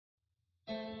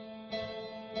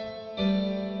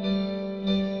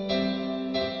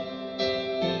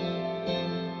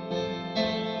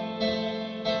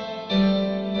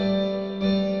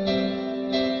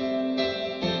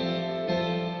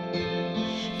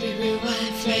We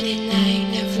rewind Friday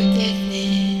night and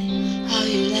forgetting how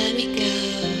you let me go.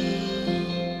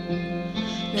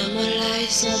 No more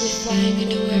lies, I'll be fine, you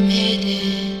know where I'm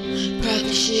headed.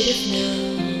 Probably should've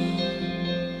known.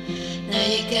 Now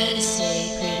you're gonna say,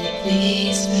 pretty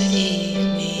please forgive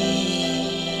me.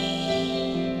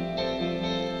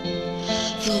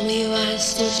 Fool me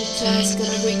once, told you twice,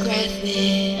 gonna regret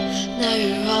it. Now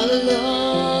you're all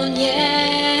alone,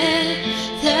 yeah.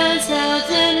 Turns out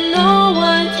that no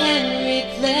one can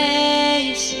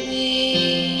replace me.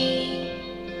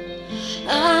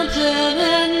 I'm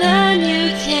permanent,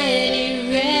 you can't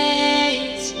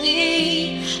erase me.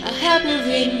 I hope you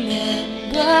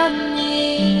remember me.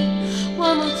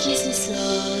 One more kiss is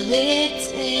all it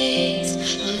takes.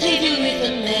 I'll leave you with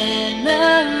a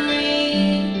memory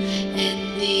and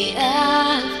the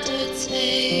aftertaste.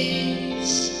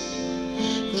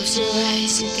 Close your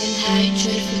eyes, you can hide,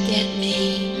 try to forget me,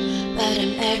 but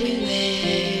I'm everywhere.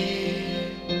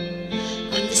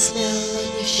 I'm the smell on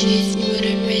your sheets, you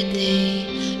wouldn't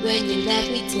ready when you left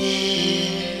me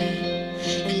there.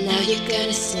 And now you're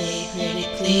gonna say, pretty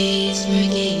please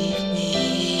forgive me.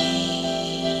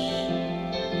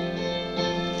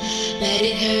 But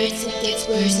it hurts, it gets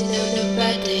worse, you know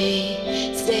nobody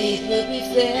say it would be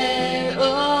fair.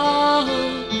 Oh,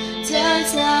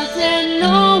 turns out that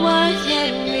no one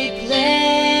can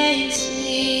replace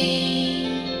me.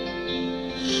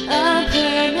 I'm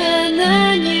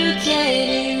permanent, you can't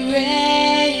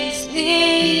erase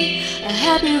me. I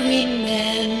hope you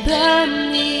remember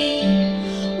me.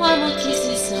 One more kiss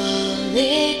is all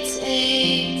it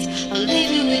takes. I'll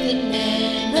leave you with a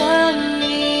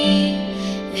memory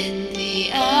and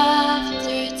the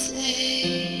aftertaste.